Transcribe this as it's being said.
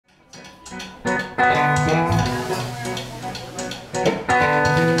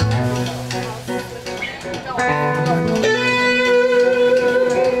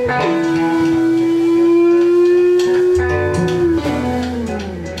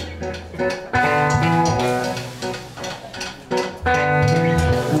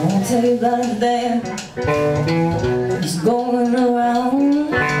Tell you about a dance it's going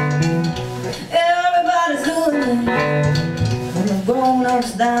around. Everybody's doing it from the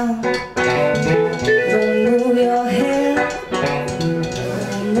grown-ups down. Don't move your head,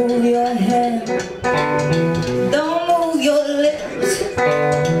 don't move your head, don't move your lips,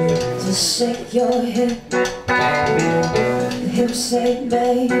 just shake your hip. The hips shake,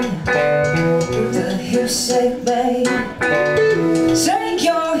 baby, the hips shake, baby. Shake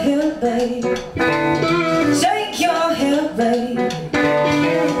your hip, baby, shake your hip, baby.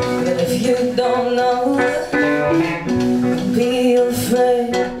 But if you don't know, don't be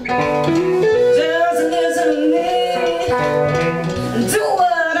afraid. Just listen to me and do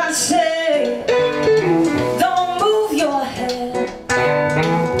what I say. Don't move your head,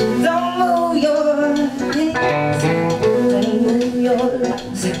 don't move your hips, don't move your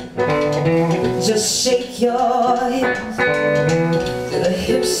lips. Just shake your hips. The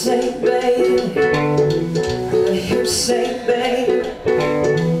hips shake, baby, the hips shake, baby.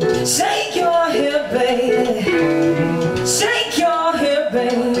 Shake your hip, baby, shake your hip,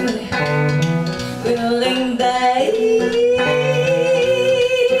 baby. Feeling that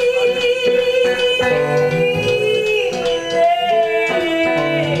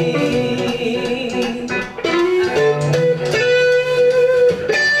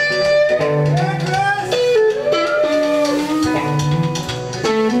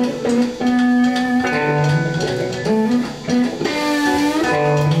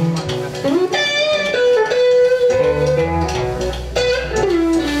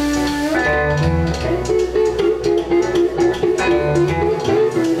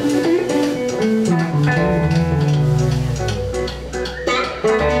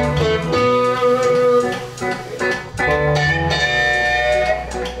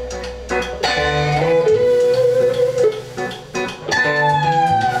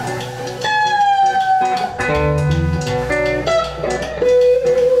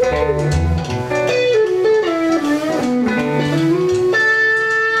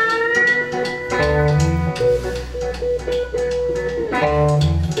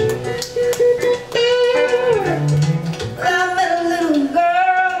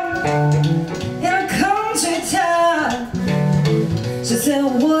she said,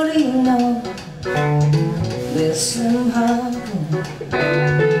 what do you know? Listen, how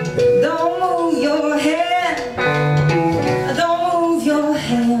don't move your head, don't move your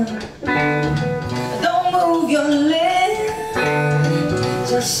hand, don't move your lips,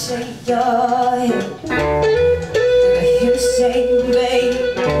 just shake your hip. The hips shake, baby,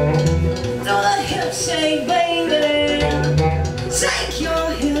 do the hips shake, baby. Shake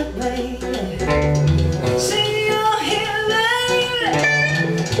your hip, baby. Shake your hip, baby.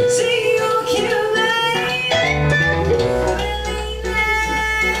 See you kill me.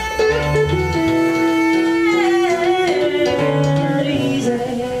 Easy.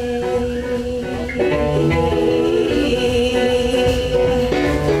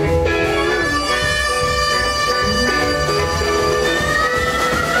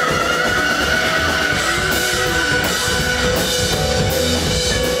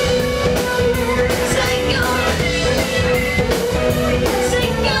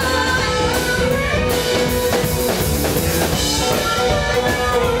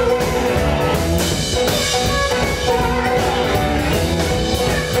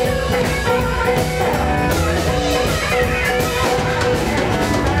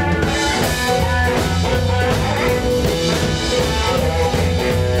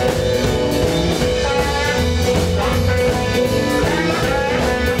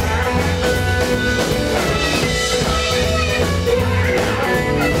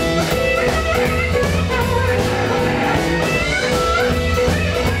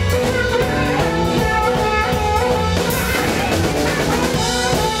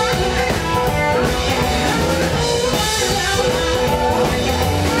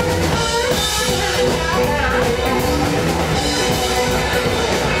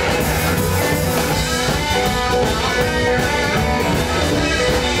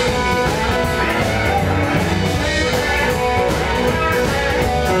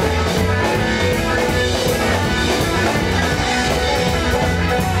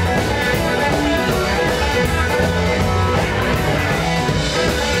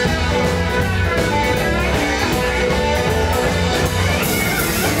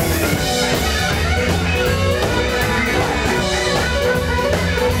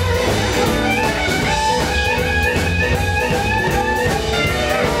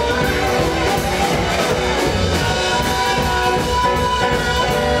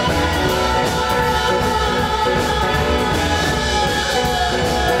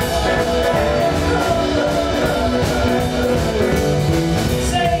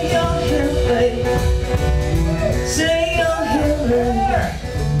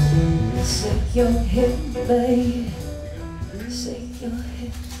 your head, babe. Shake your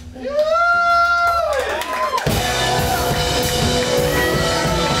head, babe.